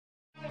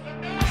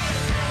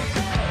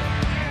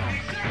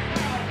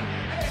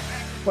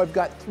So I've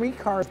got 3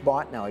 cars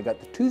bought now. I got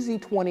the 2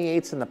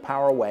 Z28s and the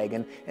Power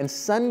Wagon, and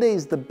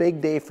Sunday's the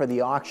big day for the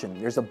auction.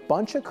 There's a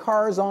bunch of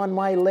cars on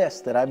my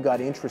list that I've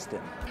got interest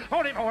in.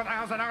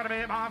 44,000 are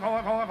going to be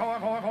 44,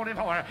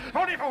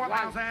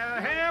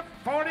 44,000, hip,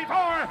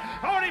 44,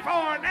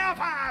 44, now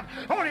 5,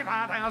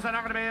 45,000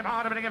 are going to be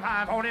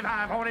 5, 45,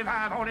 45,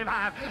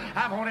 45,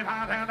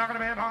 45,000 are going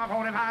to be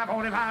 45,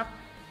 45,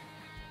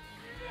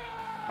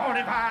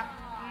 45,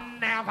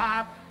 now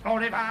 5,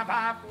 45,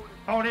 5,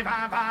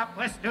 45, 5,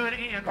 let's do it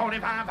again,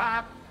 45,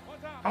 5,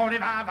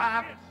 45,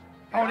 5,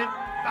 45,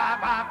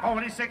 5,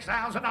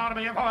 46,000 ought to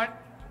be a point.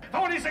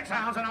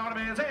 46,000 ought to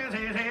be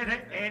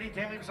Eddie,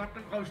 tell him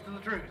something close to the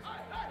truth.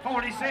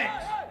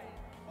 46.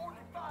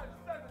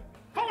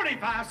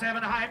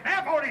 45,7 hype,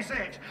 now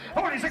 46.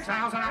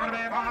 46,000 ought to be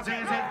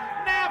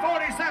now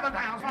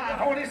 47,000,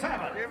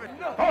 47.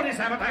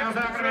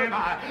 47,000 ought to be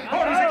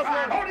 46,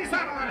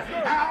 47.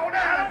 Out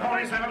there,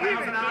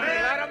 47,000 out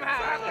there. Let him have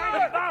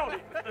it.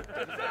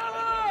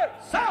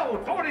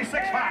 Sold,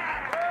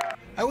 46,500.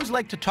 I always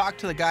like to talk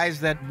to the guys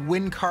that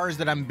win cars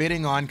that I'm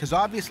bidding on, because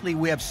obviously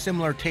we have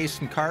similar tastes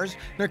in cars.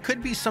 There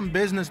could be some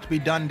business to be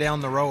done down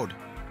the road.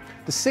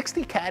 The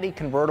 60 Caddy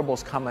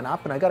convertible's coming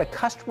up, and I got a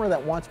customer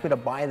that wants me to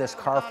buy this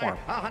car for him.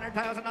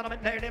 100,000 on a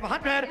negative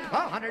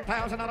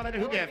 100,000 on a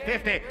who get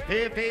 50,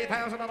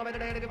 50,000 on a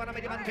negative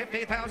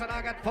 50,000.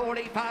 I got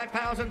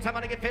 45,000.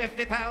 Somebody get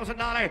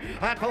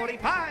 $50,000 at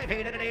 45.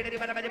 He did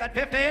it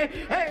 50.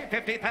 Hey,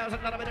 50,000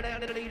 on a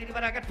negative.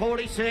 I got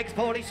 46,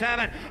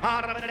 47.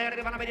 On a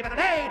negative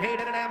 8. He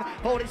did it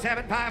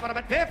 47, 5 on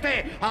a 50.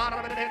 On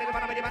a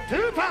negative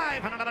 2,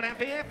 5 on a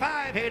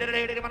 5. He did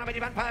it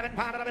 5 and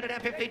 5 on a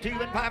 52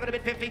 and 5.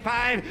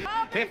 55,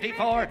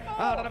 54,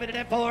 out of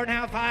it 4,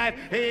 now 5,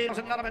 he's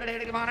another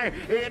minute honor,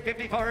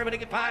 54, but he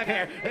get 5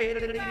 here,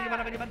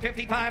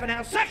 55, and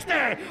now 60,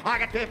 I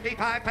got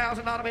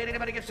 $55,000,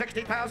 anybody get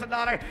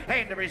 $60,000,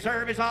 and the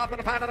reserve is off,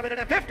 and a final minute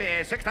at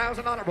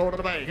 $56,000, roll to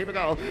the bay, here we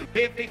go,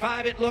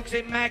 55, it looks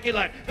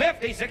immaculate,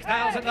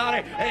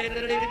 $56,000,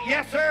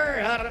 yes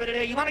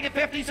sir, you want to get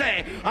 50,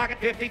 say, I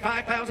got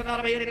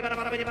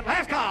 $55,000,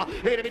 last call,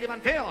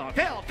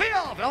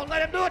 Phil, don't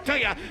let him do it to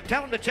you,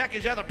 tell him to check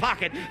his other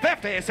pocket,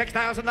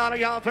 $56,000,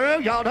 y'all through?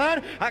 Y'all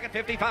done? I got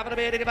 55 in a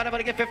bid. Anybody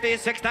want to get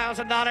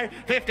 $56,000?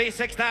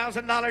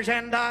 $56,000,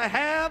 and I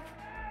have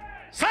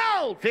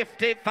sold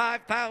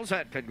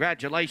 55,000.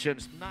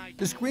 Congratulations. Nice.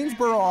 This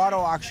Greensboro auto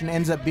auction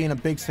ends up being a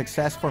big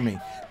success for me.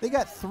 They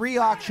got 3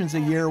 auctions a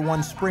year,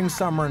 one spring,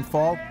 summer, and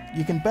fall.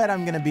 You can bet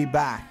I'm going to be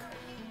back.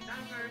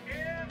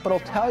 But I'll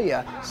tell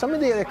you, some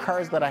of the other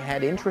cars that I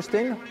had interest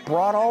in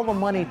brought all the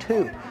money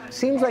too.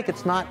 Seems like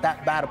it's not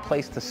that bad a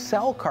place to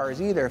sell cars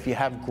either if you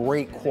have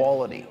great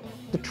quality.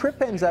 The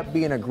trip ends up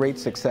being a great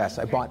success.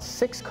 I bought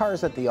 6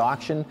 cars at the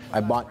auction.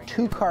 I bought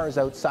 2 cars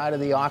outside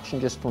of the auction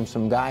just from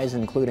some guys,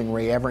 including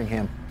Ray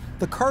Everingham.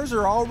 The cars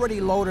are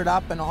already loaded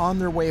up and on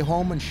their way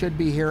home and should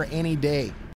be here any day.